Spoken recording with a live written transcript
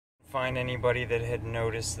Find anybody that had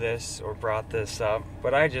noticed this or brought this up,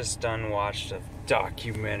 but I just watched a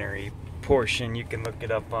documentary portion, you can look it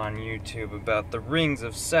up on YouTube, about the rings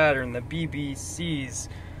of Saturn, the BBC's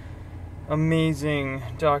amazing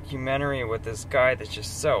documentary with this guy that's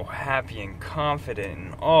just so happy and confident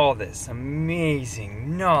in all this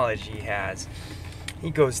amazing knowledge he has.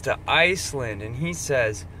 He goes to Iceland and he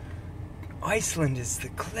says, Iceland is the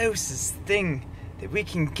closest thing that we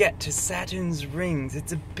can get to Saturn's rings.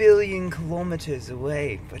 It's 1 billion kilometers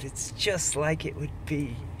away, but it's just like it would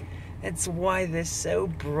be. That's why they're so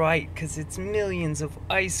bright, because it's millions of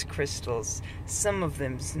ice crystals. Some of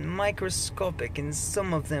them microscopic, and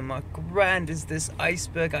some of them are grand as this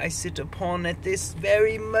iceberg I sit upon at this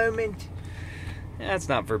very moment. That's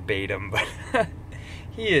not verbatim, but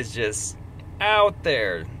he is just out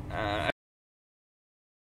there.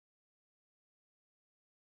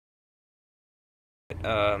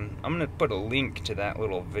 I'm gonna put a link to that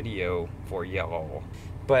little video for y'all.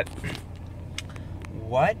 But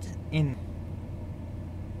what in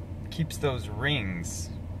keeps those rings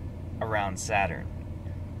around Saturn?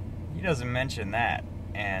 He doesn't mention that,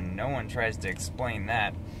 and no one tries to explain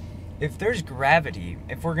that. If there's gravity,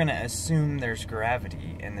 if we're gonna assume there's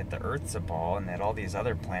gravity and that the Earth's a ball and that all these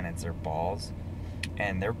other planets are balls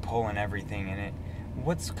and they're pulling everything in it,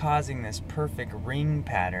 what's causing this perfect ring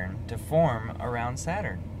pattern to form around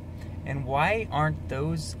Saturn? And why aren't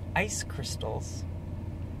those ice crystals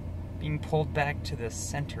being pulled back to the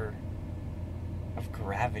center of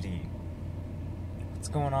gravity? What's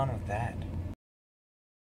going on with that?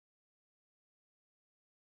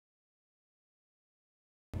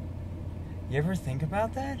 You ever think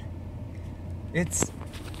about that? It's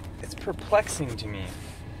perplexing to me.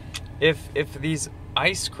 If these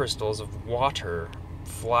ice crystals of water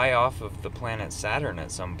fly off of the planet Saturn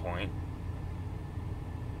at some point,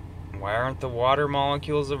 why aren't the water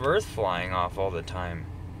molecules of Earth flying off all the time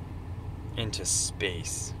into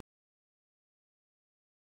space?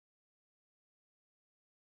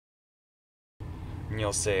 And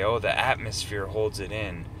you'll say, oh, the atmosphere holds it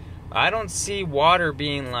in. I don't see water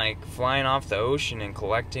being like flying off the ocean and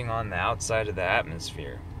collecting on the outside of the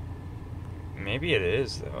atmosphere. Maybe it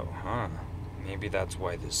is though, huh? Maybe that's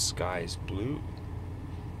why the sky's blue.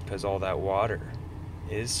 Because all that water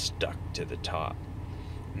is stuck to the top.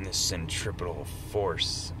 And this centripetal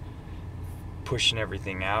force pushing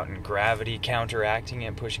everything out and gravity counteracting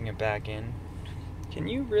it, pushing it back in. Can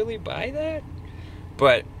you really buy that?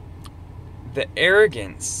 But the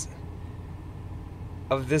arrogance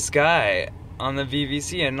of this guy on the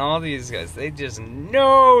BBC and all these guys, they just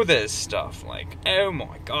know this stuff. Like, oh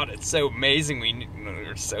my god, it's so amazing.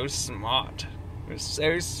 We're so smart. We're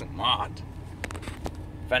so smart.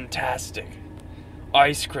 Fantastic.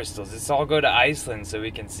 Ice crystals. Let's all go to Iceland so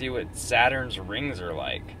we can see what Saturn's rings are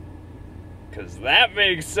like. Because that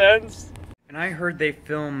makes sense. And I heard they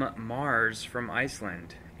film Mars from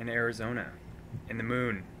Iceland and Arizona. And the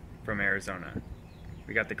moon from Arizona.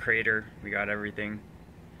 We got the crater. We got everything.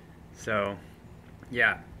 So,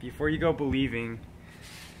 yeah, before you go believing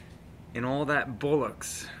in all that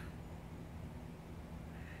bollocks,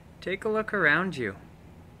 take a look around you.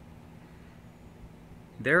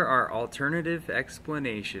 There are alternative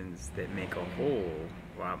explanations that make a whole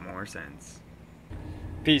lot more sense.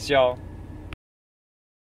 Peace, y'all.